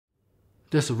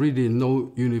there's really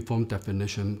no uniform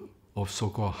definition of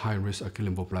so-called high-risk acute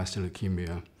lymphoblastic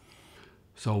leukemia.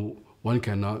 So one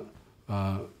cannot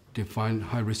define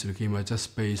high-risk leukemia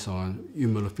just based on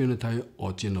immunophenotype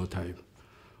or genotype,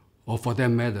 or for that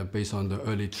matter, based on the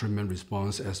early treatment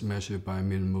response as measured by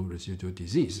minimal residual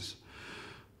disease.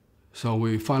 So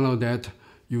we found out that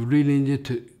you really need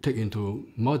to take into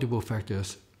multiple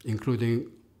factors, including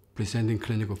presenting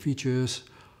clinical features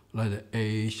like the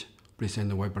age,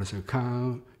 presenting white blood cell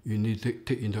count. You need to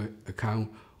take into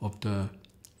account of the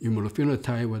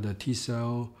immunophenotype, whether T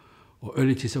cell or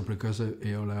early T cell precursor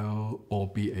ALL or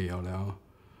B-ALL.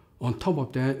 On top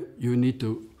of that, you need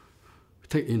to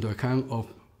take into account of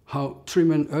how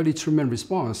early treatment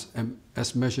response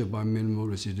as measured by minimal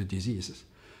residual diseases.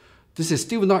 This is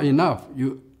still not enough.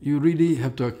 You really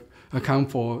have to account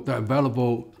for the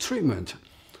available treatment,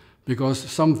 because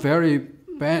some very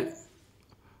bad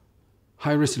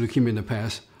high-risk leukemia in the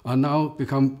past are now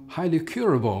become highly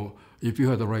curable if you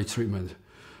have the right treatment.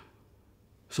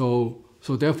 So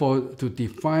therefore, to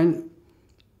define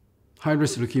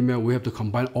high-risk leukemia, we have to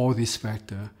combine all these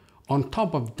factors. On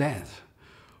top of that,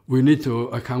 we need to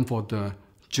account for the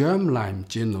germline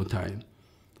genotype.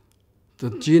 The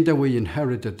gene that we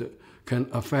inherited can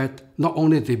affect not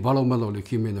only the development of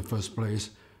leukemia in the first place,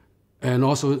 and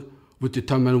also would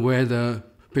determine whether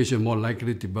patient more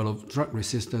likely to develop drug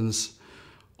resistance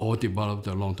or develop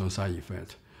the long-term side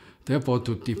effect. Therefore,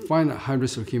 to define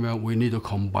high-risk leukemia, we need to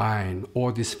combine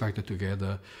all these factors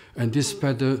together, and this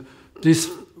factor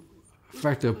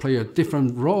play a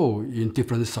different role in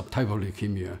different subtypes of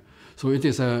leukemia. So it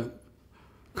is a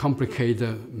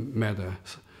complicated matter.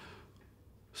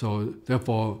 So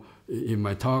therefore, in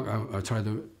my talk, I try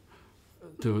to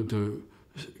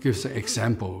give an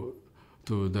example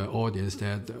to the audience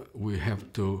that we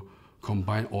have to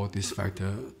combine all these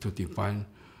factors to define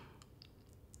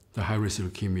the high-risk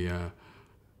leukemia,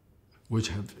 which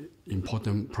have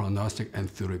important prognostic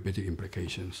and therapeutic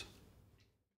implications.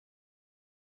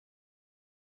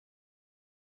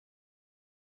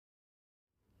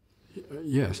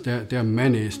 Yes, there are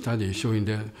many studies showing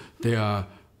that there are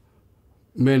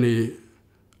many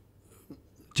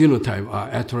genotypes are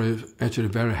actually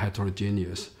very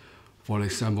heterogeneous. For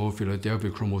example,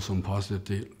 Philadelphia chromosome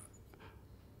positive.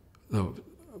 No,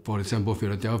 for example,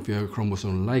 Philadelphia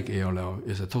chromosome-like ALL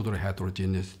is a totally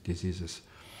heterogeneous disease.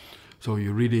 So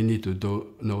you really need to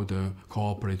know the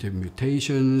cooperative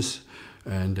mutations,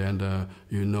 and then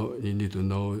you need to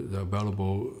know the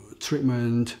available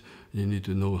treatment. You need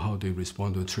to know how they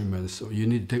respond to treatment. So you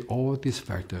need to take all these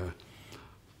factors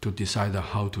to decide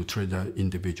how to treat the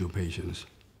individual patients.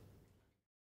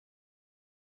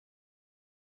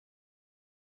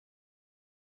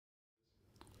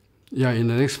 Yeah, in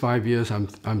the next 5 years,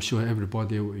 I'm sure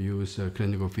everybody will use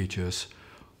clinical features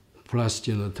plus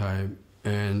genotype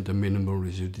and the minimal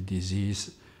residual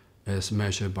disease as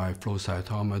measured by flow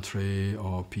cytometry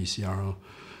or PCR,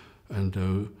 and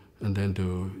then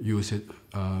to use it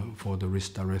for the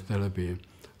risk-directed therapy.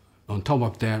 On top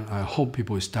of that, I hope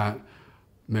people start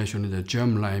measuring the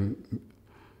germline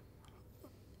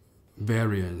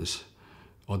variants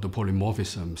or the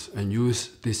polymorphisms and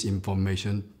use this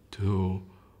information to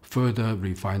further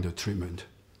refine the treatment.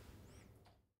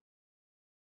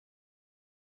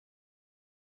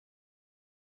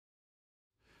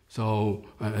 So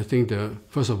I think that,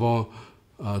 first of all,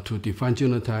 to define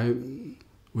genotype,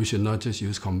 we should not just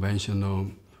use conventional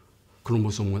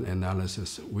chromosome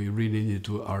analysis. We really need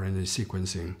to do RNA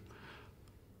sequencing,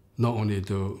 not only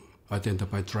to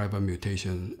identify driver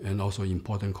mutation and also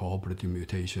important cooperative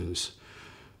mutations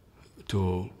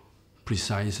to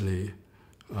precisely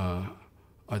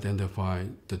identify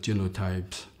the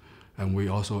genotypes. And we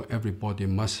also, everybody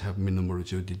must have minimal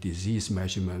residual disease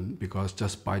measurement, because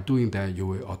just by doing that, you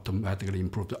will automatically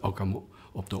improve the outcome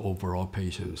of the overall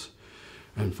patients.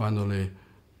 And finally,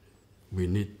 we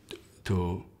need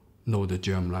to know the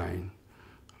germline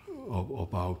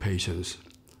of our patients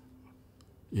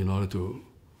in order to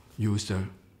use the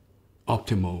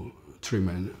optimal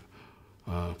treatment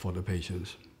for the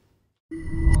patients.